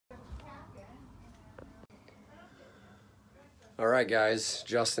All right, guys,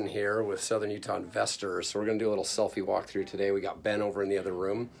 Justin here with Southern Utah Investors. So we're going to do a little selfie walkthrough today. We got Ben over in the other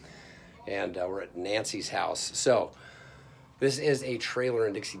room, and we're at Nancy's house. So this is a trailer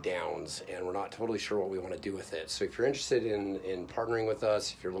in Dixie Downs, and we're not totally sure what we want to do with it. So if you're interested in partnering with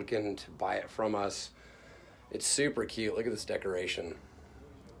us, if you're looking to buy it from us, it's super cute. Look at this decoration.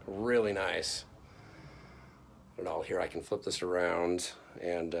 Really nice. I don't know, here I can flip this around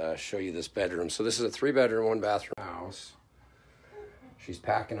and show you this bedroom. So this is a 3-bedroom, 1-bathroom house. She's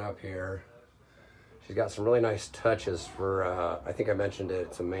packing up here. She's got some really nice touches for, I think I mentioned it,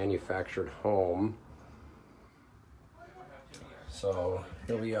 it's a manufactured home. So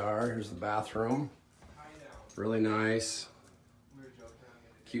here we are, here's the bathroom. Really nice.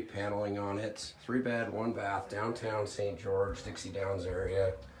 Cute paneling on it. 3-bed, 1-bath, downtown St. George, Dixie Downs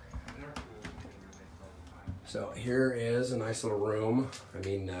area. So here is a nice little room. I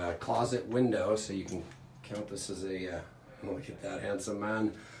mean, closet window, so you can count this as a, look at that handsome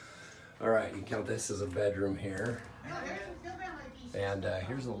man. All right, you can count this as a bedroom here. And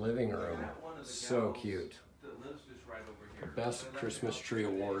here's the living room. So cute. The best Christmas tree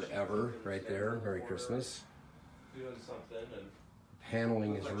award ever, right there. Merry Christmas.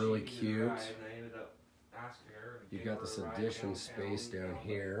 Paneling is really cute. You've got this addition space down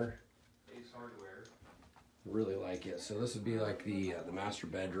here. Really like it. So this would be like the master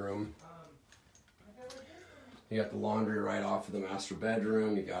bedroom. You got the laundry right off of the master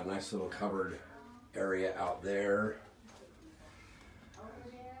bedroom. You got a nice little covered area out there.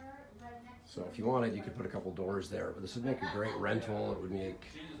 So if you wanted, you could put a couple doors there, but this would make a great rental. It would make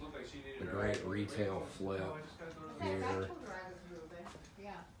a great retail flip here.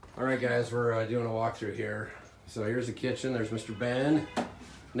 All right, guys, we're doing a walkthrough here. So here's the kitchen. There's Mr. Ben.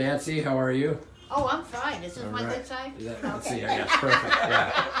 Nancy, how are you? Oh, I'm fine. Is this my good side? Let's see. Yeah, perfect.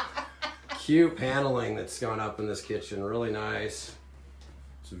 Yeah. Cute paneling that's gone up in this kitchen. Really nice.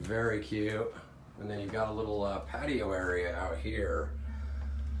 It's very cute. And then you've got a little patio area out here.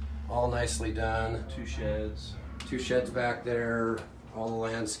 All nicely done. 2 sheds. 2 sheds back there. All the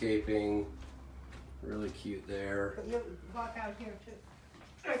landscaping. Really cute there. But you walk out here too.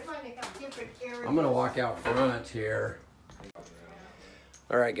 I find they got different areas. I'm gonna walk out front here.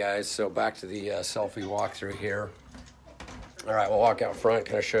 All right, guys, so back to the selfie walkthrough here. All right, we'll walk out front,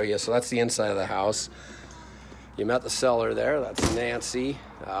 kind of show you. So that's the inside of the house. You met the seller there, that's Nancy.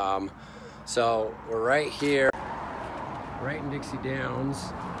 So we're right here, right in Dixie Downs.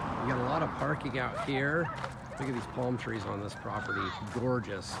 You got a lot of parking out here. Look at these palm trees on this property,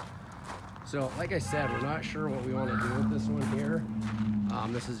 gorgeous. So like I said, we're not sure what we want to do with this one here.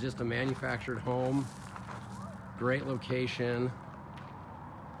 This is just a manufactured home, great location.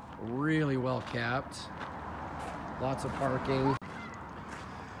 Really well kept, lots of parking.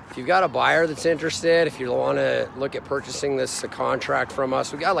 If you've got a buyer that's interested, if you want to look at purchasing this contract from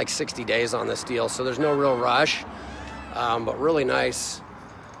us, we got like 60 days on this deal, so there's no real rush, but really nice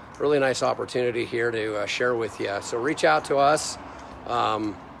opportunity here to share with you. So reach out to us,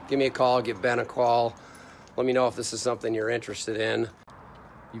 give me a call, give Ben a call, let me know if this is something you're interested in.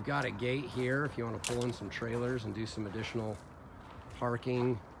 You've got a gate here if you want to pull in some trailers and do some additional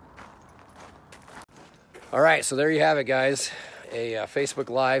parking. All right, so there you have it, guys. A Facebook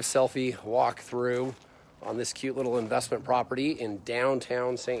Live selfie walkthrough on this cute little investment property in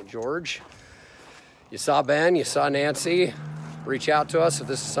downtown St. George. You saw Ben, you saw Nancy. Reach out to us if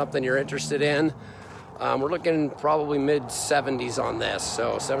this is something you're interested in. We're looking probably mid-70s on this,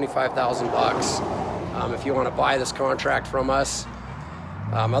 so $75,000 if you want to buy this contract from us.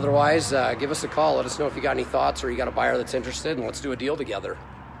 Otherwise, give us a call. Let us know if you got any thoughts or you got a buyer that's interested, and let's do a deal together.